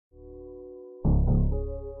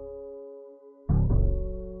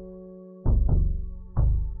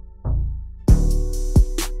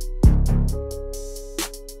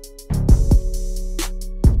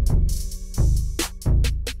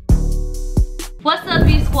What's up,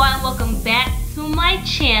 B Squad, and welcome back to my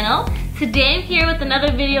channel. Today I'm here with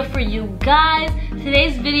another video for you guys.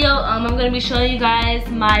 Today's video, I'm going to be showing you guys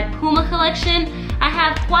my PUMA collection. I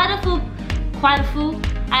have quite a few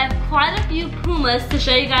PUMAs to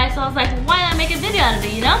show you guys, so I was like, why not make a video out of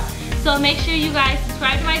it, you know? So make sure you guys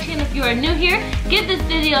subscribe to my channel if you are new here. Give this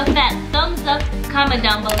video a fat thumbs up. Comment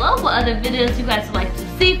down below what other videos you guys would like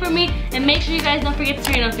to see from me. And make sure you guys don't forget to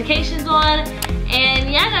turn your notifications on.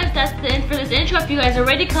 And yeah guys, that's the end for this intro. If you guys are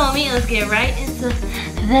ready, come with me and let's get right into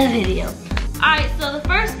the video. Alright, so the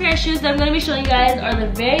first pair of shoes that I'm going to be showing you guys are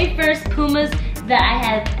the very first PUMAs that I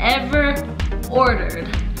have ever ordered.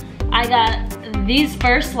 I got these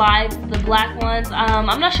first slides, the black ones.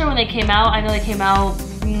 I'm not sure when they came out. I know they came out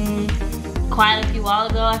quite a few while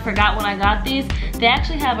ago. I forgot when I got these. They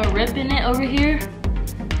actually have a rip in it over here.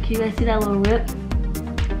 Can you guys see that little rip?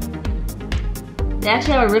 They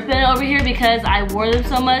actually have a rip in it over here because I wore them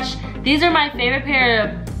so much. These are my favorite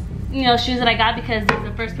pair of shoes that I got because this is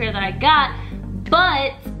the first pair that I got.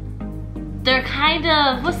 But they're kind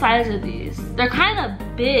of, what size are these? They're kind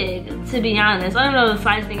of big, to be honest. I don't know what the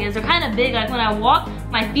size thing is. They're kind of big. Like when I walk,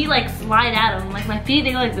 my feet like slide out of them. Like my feet,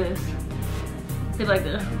 they go like this. They go like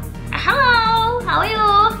this. Hello, how are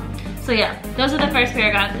you? So yeah, those are the first pair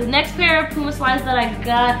I got. The next pair of PUMA slides that I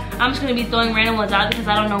got, I'm just gonna be throwing random ones out because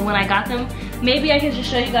I don't know when I got them. Maybe I can just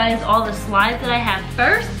show you guys all the slides that I have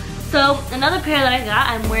first. So another pair that I got,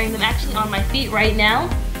 I'm wearing them actually on my feet right now.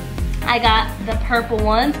 I got the purple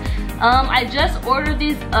ones. I just ordered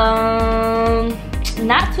these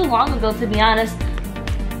not too long ago, to be honest.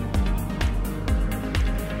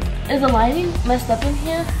 Is the lighting messed up in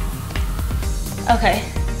here? Okay.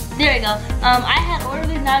 There we go. I had ordered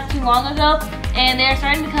these not too long ago, and they're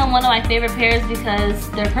starting to become one of my favorite pairs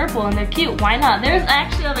because they're purple and they're cute. Why not? There's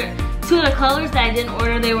actually two other colors that I didn't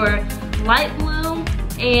order. They were light blue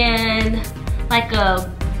and like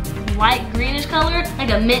a light greenish color,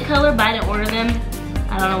 like a mint color, but I didn't order them.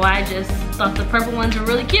 I don't know why, I just thought the purple ones were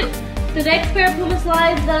really cute. The next pair of PUMA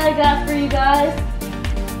slides that I got for you guys,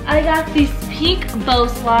 I got these pink bow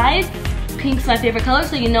slides. Pink's my favorite color,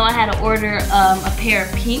 so you know I had to order a pair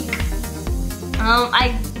of pink.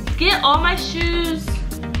 I get all my shoes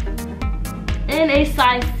in a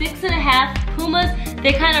size 6.5 PUMAs.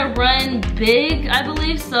 They kind of run big, I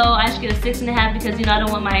believe, so I should get a 6.5 because I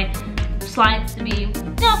don't want my slides to be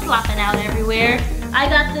flopping out everywhere. I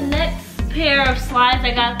got the next pair of slides.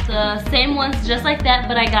 I got the same ones just like that,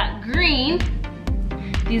 but I got green.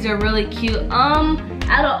 These are really cute.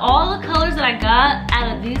 Out of all the colors that I got,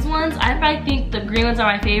 out of these ones, I probably think the green ones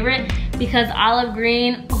are my favorite because olive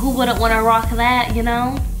green, who wouldn't want to rock that, you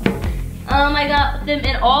know? I got them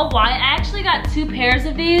in all white. I actually got two pairs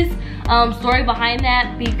of these. Story behind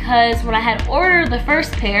that, because when I had ordered the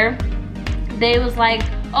first pair, they was like,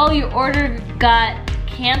 oh, your order got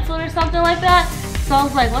canceled or something like that. So I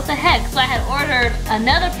was like, what the heck? So I had ordered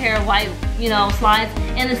another pair of white, slides,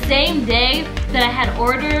 and the same day that I had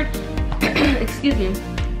ordered, excuse me,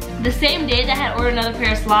 the same day that I had ordered another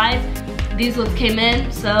pair of slides, these ones came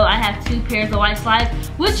in. So I have two pairs of white slides,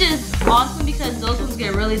 which is awesome because those ones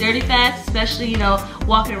get really dirty fast, especially,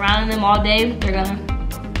 walking around in them all day, they're gonna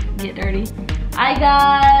get dirty. I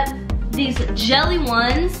got these jelly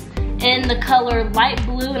ones in the color light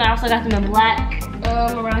blue, and I also got them in black,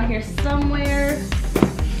 around here somewhere.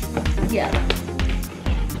 Yeah.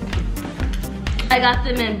 I got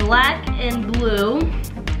them in black and blue.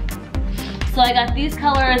 So I got these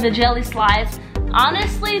colors, the jelly slides.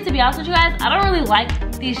 Honestly, to be honest with you guys, I don't really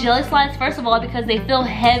like these jelly slides, first of all, because they feel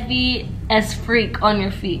heavy as freak on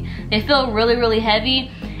your feet. They feel really, really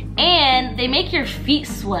heavy, and they make your feet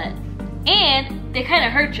sweat, and they kind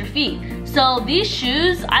of hurt your feet. So these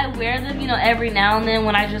shoes, I wear them, every now and then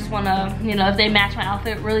when I just want to, if they match my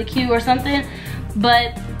outfit really cute or something.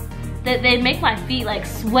 But they make my feet like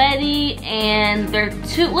sweaty, and they're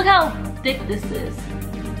look how thick this is.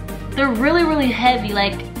 They're really, really heavy.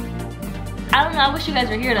 Like, I don't know, I wish you guys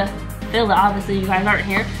were here to feel it. Obviously, you guys aren't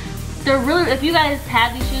here. They're really, if you guys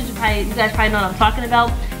have these shoes, you guys probably know what I'm talking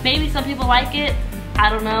about. Maybe some people like it, I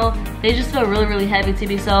don't know. They just feel really, really heavy to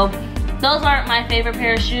me. So those aren't my favorite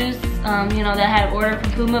pair of shoes, that I had ordered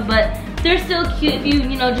from PUMA, but they're still cute if you,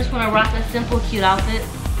 just want to rock a simple, cute outfit.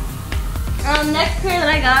 Next pair that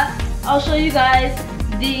I got, I'll show you guys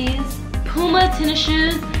these PUMA tennis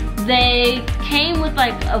shoes. They came with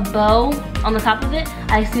like a bow on the top of it.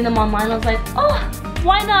 I seen them online, I was like, oh,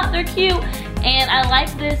 why not? They're cute. And I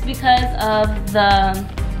like this because of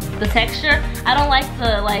the texture. I don't like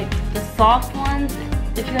the soft ones,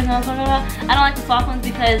 if you guys know what I'm talking about. I don't like the soft ones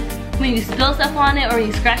because when you spill stuff on it or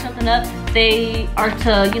you scratch something up, they are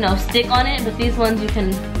to, you know, stick on it, but these ones you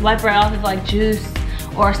can wipe right off if like juice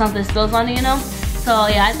or something spills on it, you know? So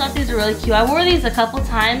yeah, I thought these were really cute. I wore these a couple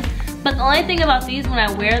times, but the only thing about these when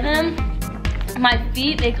I wear them, my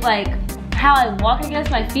feet, they like, how I walk, I guess,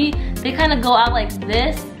 my feet, they kind of go out like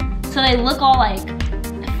this, so they look all like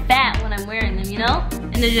fat when I'm wearing them, you know?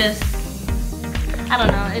 And they're just, I don't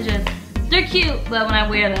know, it's just, they're cute, but when I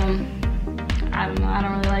wear them, I don't know, I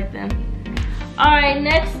don't really like them. All right,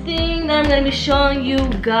 next thing that I'm gonna be showing you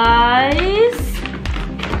guys,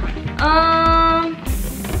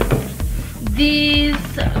 these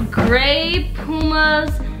gray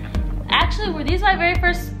Pumas. Actually, were these my very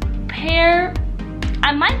first pair?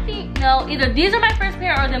 I might think, no, either these are my first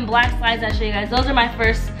pair or them black slides I show you guys. Those are my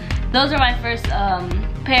first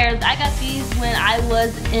pairs. I got these when I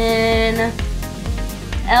was in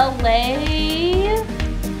LA.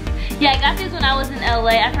 Yeah, I got these when I was in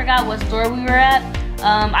LA. I forgot what store we were at.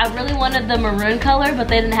 I really wanted the maroon color, but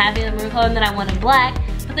they didn't have any of the maroon color, and then I wanted black,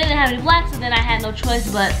 but they didn't have any black, so then I had no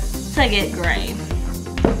choice but to get gray.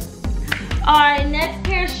 All right, next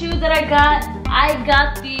pair of shoes that I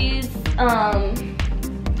got these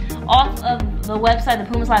off of the website,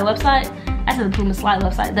 the Puma Slide website. I said the Puma Slide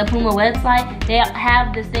website, the Puma website. They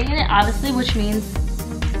have this thing in it, obviously, which means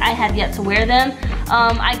I have yet to wear them.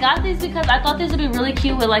 I got these because I thought these would be really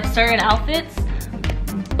cute with like certain outfits,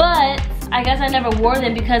 but I guess I never wore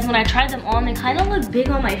them because when I tried them on, they kind of look big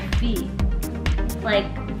on my feet. Like,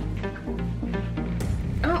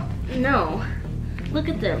 oh no, look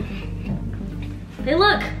at them. They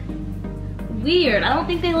look weird. I don't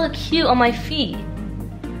think they look cute on my feet.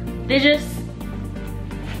 They just,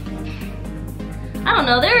 I don't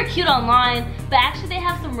know, they were cute online, but actually they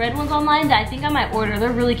have some red ones online that I think I might order.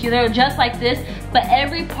 They're really cute. They're just like this, but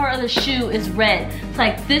every part of the shoe is red. It's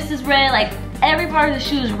like this is red, like every part of the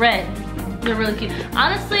shoe is red. They're really cute.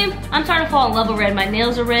 Honestly, I'm starting to fall in love with red. My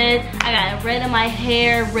nails are red. I got red in my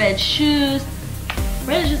hair, red shoes.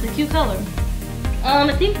 Red is just a cute color.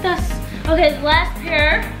 I think that's, okay, the last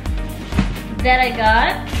pair that I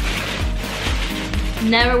got.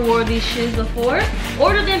 Never wore these shoes before.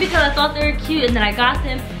 Ordered them because I thought they were cute, and then I got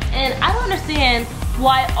them. And I don't understand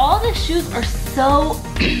why all the shoes are so,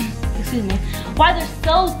 excuse me, why they're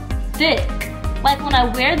so thick. Like when I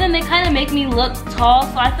wear them, they kind of make me look tall.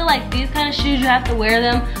 So I feel like these kind of shoes, you have to wear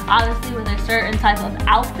them obviously with a certain type of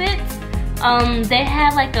outfit. They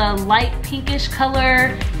had like a light pinkish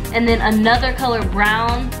color and then another color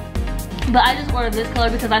brown. But I just ordered this color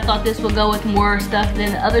because I thought this would go with more stuff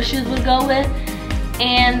than the other shoes would go with.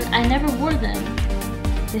 And I never wore them.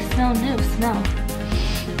 They smell new, smell.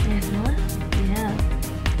 Can you smell it? Yeah.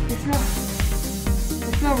 They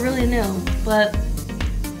smell really new. But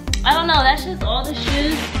I don't know, that's just all the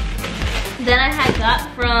shoes that I had got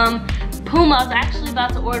from Puma. I was actually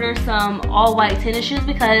about to order some all white tennis shoes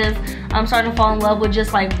because I'm starting to fall in love with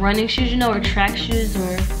just like running shoes, you know, or track shoes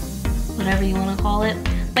or whatever you want to call it.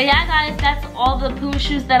 But yeah guys, that's all the Puma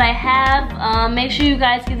shoes that I have. Make sure you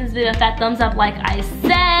guys give this video a fat thumbs up like I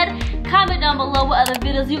said. Comment down below what other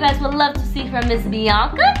videos you guys would love to see from Miss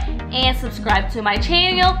Bianca. And subscribe to my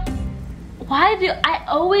channel. Why do I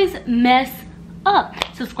always mess up?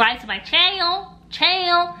 Subscribe to my channel.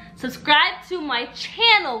 Subscribe to my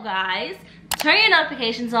channel, guys. Turn your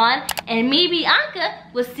notifications on. And me, Bianca,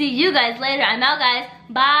 will see you guys later. I'm out, guys.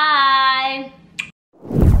 Bye.